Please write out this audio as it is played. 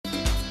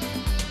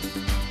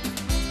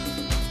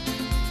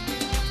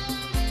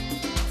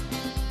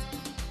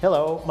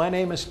Hello, my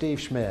name is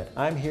Steve Schmidt.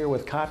 I'm here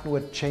with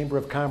Cottonwood Chamber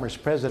of Commerce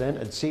President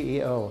and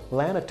CEO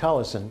Lana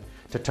Tullison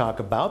to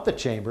talk about the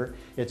Chamber,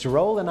 its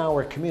role in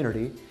our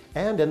community,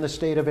 and in the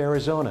state of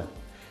Arizona.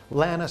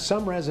 Lana,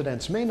 some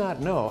residents may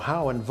not know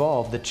how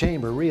involved the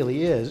Chamber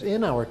really is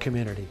in our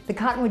community. The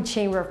Cottonwood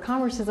Chamber of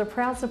Commerce is a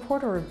proud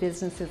supporter of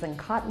businesses in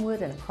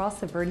Cottonwood and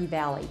across the Verde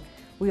Valley.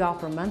 We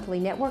offer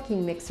monthly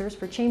networking mixers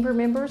for Chamber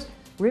members,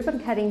 ribbon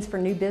cuttings for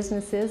new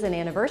businesses and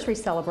anniversary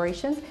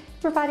celebrations, and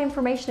provide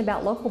information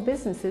about local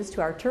businesses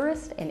to our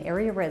tourists and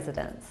area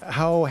residents.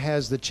 How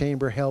has the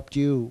Chamber helped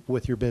you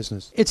with your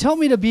business? It's helped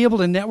me to be able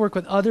to network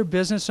with other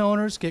business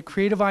owners, get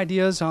creative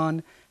ideas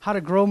on how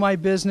to grow my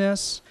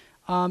business.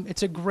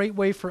 It's a great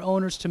way for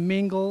owners to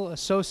mingle,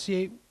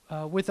 associate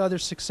with other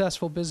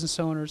successful business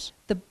owners.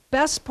 The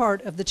best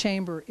part of the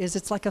Chamber is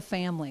it's like a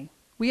family.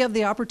 We have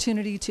the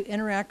opportunity to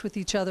interact with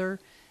each other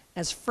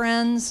as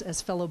friends,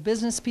 as fellow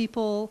business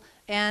people,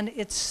 and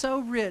it's so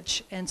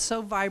rich and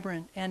so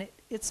vibrant, and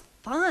it's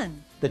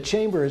fun. The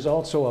Chamber is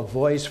also a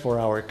voice for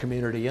our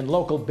community and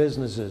local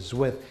businesses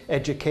with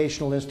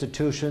educational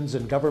institutions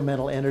and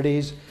governmental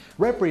entities.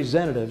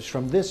 Representatives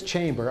from this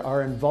Chamber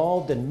are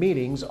involved in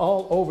meetings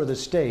all over the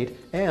state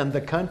and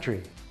the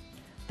country.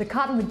 The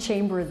Cottonwood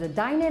Chamber is a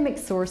dynamic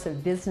source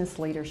of business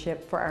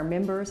leadership for our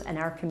members and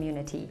our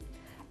community.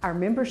 Our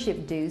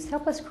membership dues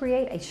help us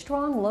create a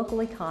strong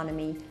local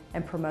economy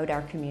and promote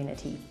our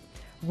community.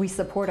 We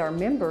support our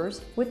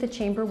members with the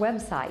Chamber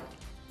website,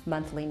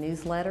 monthly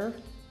newsletter,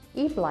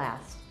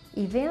 e-blast,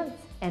 events,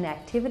 and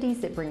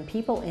activities that bring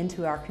people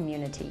into our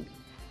community.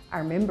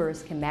 Our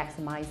members can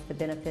maximize the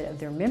benefit of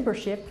their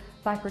membership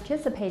by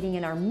participating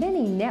in our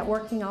many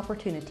networking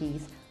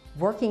opportunities,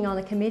 working on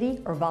a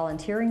committee, or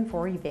volunteering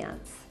for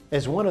events.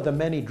 As one of the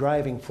many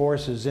driving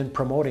forces in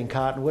promoting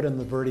Cottonwood in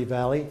the Verde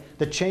Valley,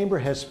 the Chamber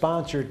has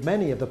sponsored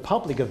many of the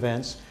public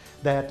events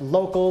that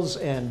locals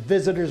and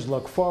visitors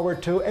look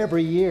forward to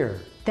every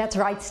year. That's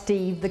right,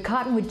 Steve. The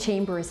Cottonwood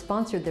Chamber has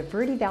sponsored the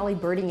Verde Valley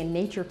Birding and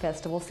Nature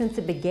Festival since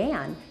it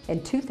began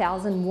in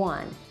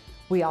 2001.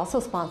 We also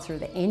sponsor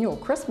the annual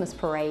Christmas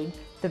Parade,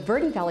 the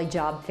Verde Valley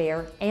Job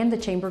Fair, and the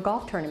Chamber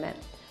Golf Tournament.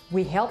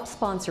 We help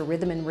sponsor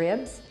Rhythm and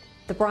Ribs,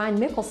 the Brian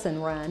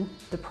Mickelson Run,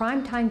 the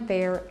Primetime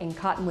Fair, and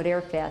Cottonwood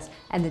Air Fest,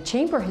 and the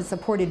Chamber has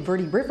supported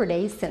Verde River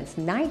Days since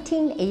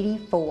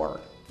 1984.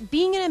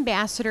 Being an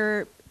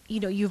ambassador,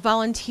 you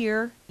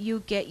volunteer,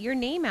 you get your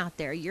name out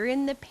there. You're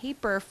in the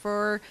paper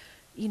for,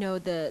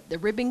 the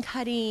ribbon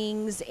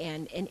cuttings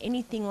and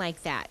anything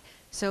like that.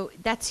 So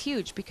that's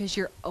huge because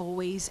you're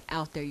always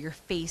out there. Your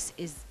face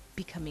is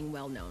becoming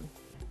well known.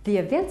 The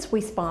events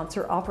we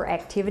sponsor offer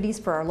activities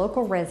for our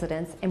local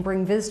residents and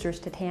bring visitors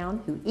to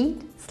town who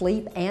eat,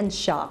 sleep, and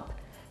shop.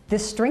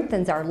 This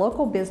strengthens our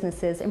local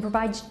businesses and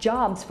provides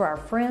jobs for our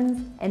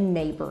friends and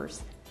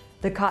neighbors.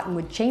 The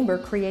Cottonwood Chamber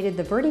created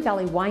the Verde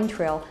Valley Wine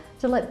Trail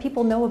to let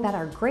people know about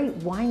our great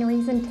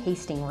wineries and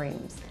tasting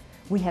rooms.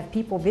 We have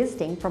people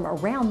visiting from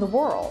around the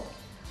world.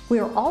 We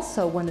are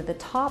also one of the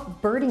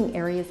top birding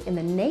areas in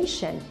the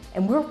nation,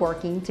 and we're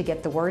working to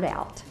get the word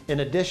out. In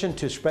addition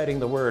to spreading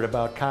the word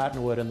about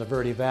Cottonwood and the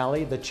Verde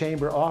Valley, the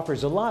Chamber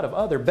offers a lot of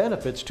other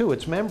benefits to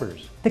its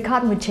members. The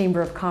Cottonwood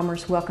Chamber of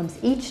Commerce welcomes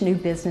each new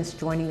business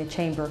joining the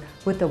Chamber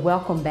with a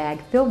welcome bag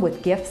filled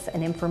with gifts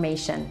and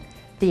information.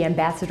 The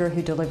ambassador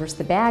who delivers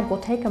the bag will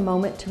take a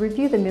moment to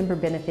review the member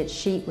benefits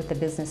sheet with the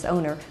business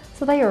owner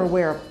so they are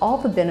aware of all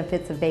the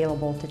benefits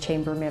available to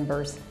Chamber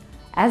members.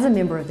 As a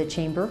member of the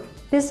Chamber,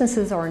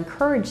 businesses are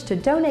encouraged to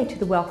donate to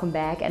the welcome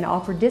bag and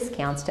offer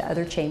discounts to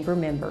other Chamber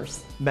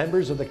members.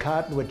 Members of the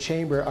Cottonwood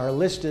Chamber are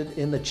listed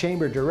in the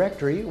Chamber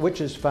directory, which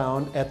is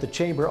found at the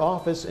Chamber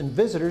office and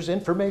Visitors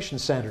Information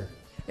Center.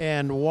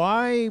 And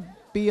why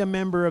be a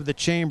member of the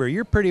Chamber?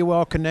 You're pretty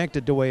well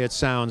connected the way it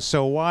sounds,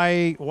 so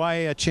why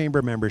a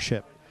Chamber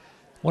membership?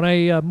 When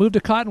I moved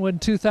to Cottonwood in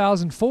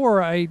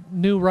 2004, I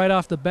knew right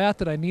off the bat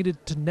that I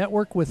needed to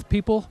network with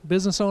people,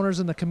 business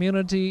owners in the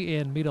community,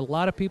 and meet a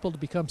lot of people to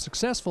become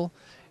successful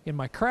in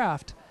my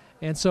craft.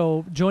 And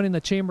so joining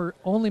the Chamber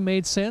only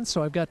made sense,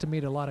 so I've got to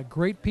meet a lot of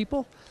great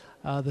people.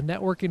 The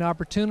networking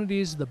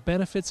opportunities, the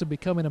benefits of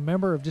becoming a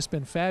member have just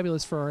been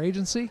fabulous for our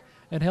agency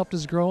and helped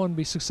us grow and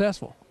be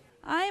successful.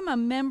 I'm a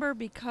member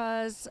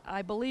because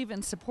I believe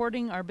in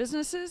supporting our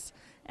businesses,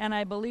 and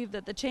I believe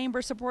that the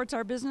Chamber supports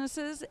our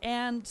businesses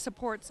and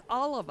supports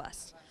all of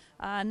us.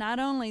 Not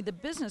only the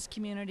business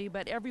community,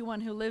 but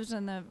everyone who lives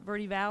in the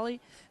Verde Valley.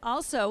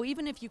 Also,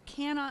 even if you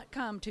cannot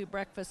come to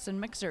breakfasts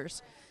and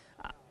mixers,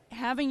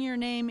 having your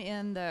name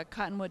in the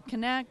Cottonwood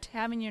Connect,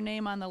 having your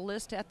name on the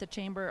list at the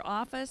Chamber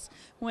office,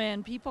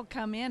 when people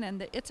come in,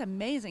 and it's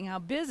amazing how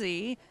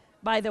busy,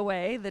 by the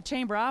way, the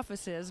Chamber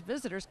office is.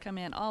 Visitors come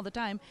in all the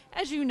time,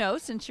 as you know,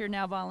 since you're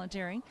now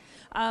volunteering.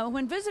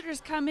 When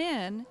visitors come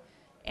in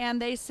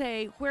and they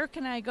say, where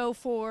can I go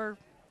for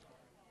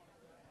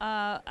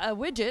a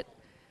widget,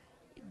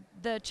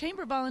 the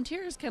Chamber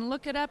volunteers can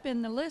look it up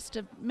in the list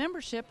of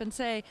membership and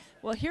say,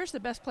 well, here's the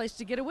best place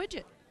to get a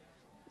widget.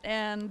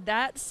 and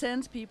that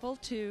sends people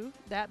to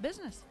that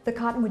business. The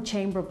Cottonwood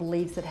Chamber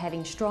believes that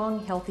having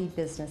strong, healthy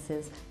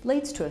businesses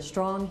leads to a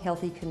strong,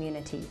 healthy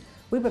community.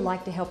 We would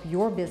like to help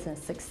your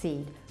business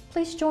succeed.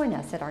 Please join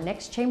us at our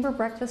next Chamber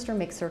Breakfast or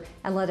Mixer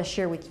and let us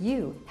share with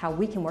you how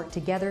we can work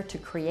together to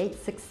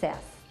create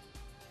success.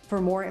 For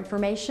more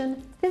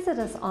information, visit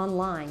us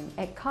online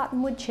at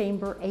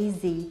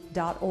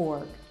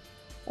cottonwoodchamberaz.org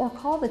or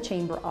call the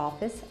Chamber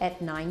office at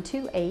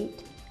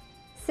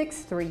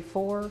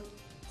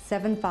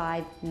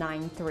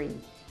 928-634-7593.